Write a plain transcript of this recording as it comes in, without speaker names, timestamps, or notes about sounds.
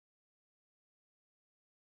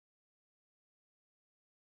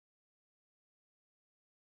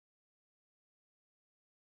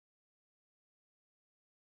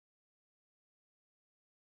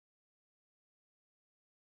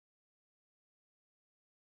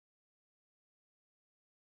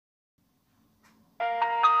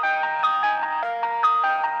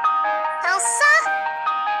Elsa?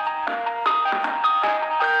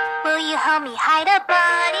 Will you help me hide a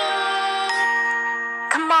body?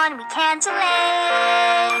 Come on, we can't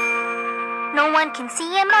delay. No one can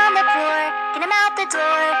see him on the floor. Get him out the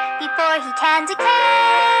door before he can decay.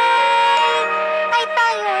 I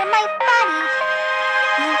thought you were my buddy.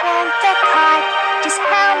 You won't get caught. Just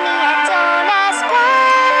help me and don't ask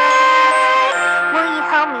why. Will you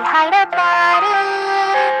help me hide a body?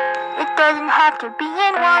 It doesn't have to be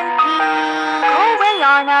in one piece. Go away,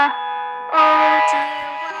 Anna. Oh dear.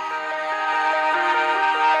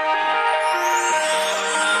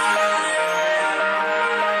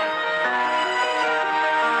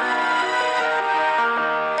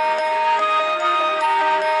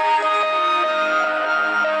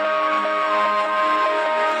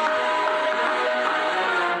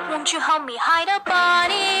 Won't you help me hide a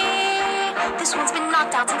body? This one's been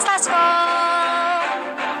knocked out since last fall.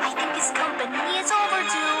 I think his company is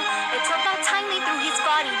overdue. It's about time we threw his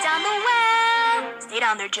body down the well. Stay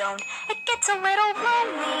down there, Joan. It gets a little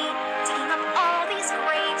lonely digging up all these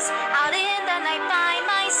graves out in the night by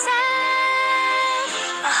myself.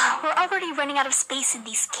 We're already running out of space in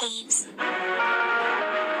these caves.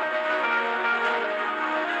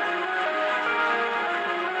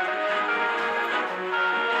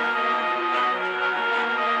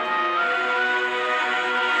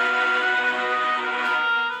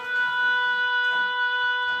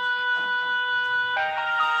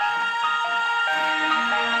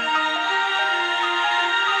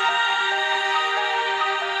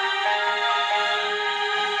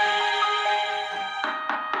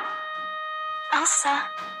 Elsa,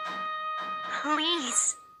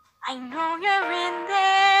 please, I know you're in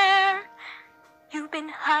there. You've been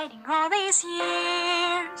hiding all these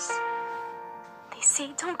years. They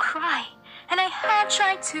say don't cry, and I have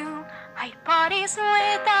tried to hide bodies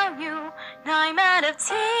without you. Now I'm out of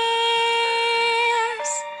tears.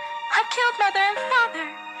 I've killed mother and father.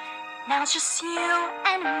 Now it's just you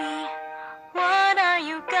and me. What are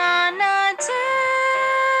you gonna do?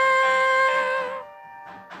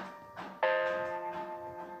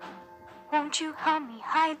 Won't you help me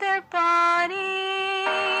hide their bodies?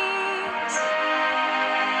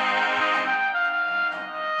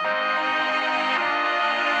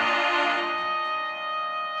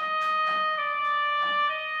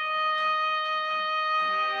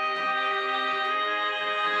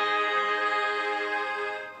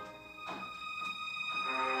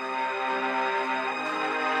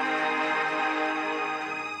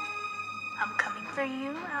 I'm coming for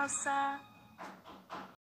you, Elsa.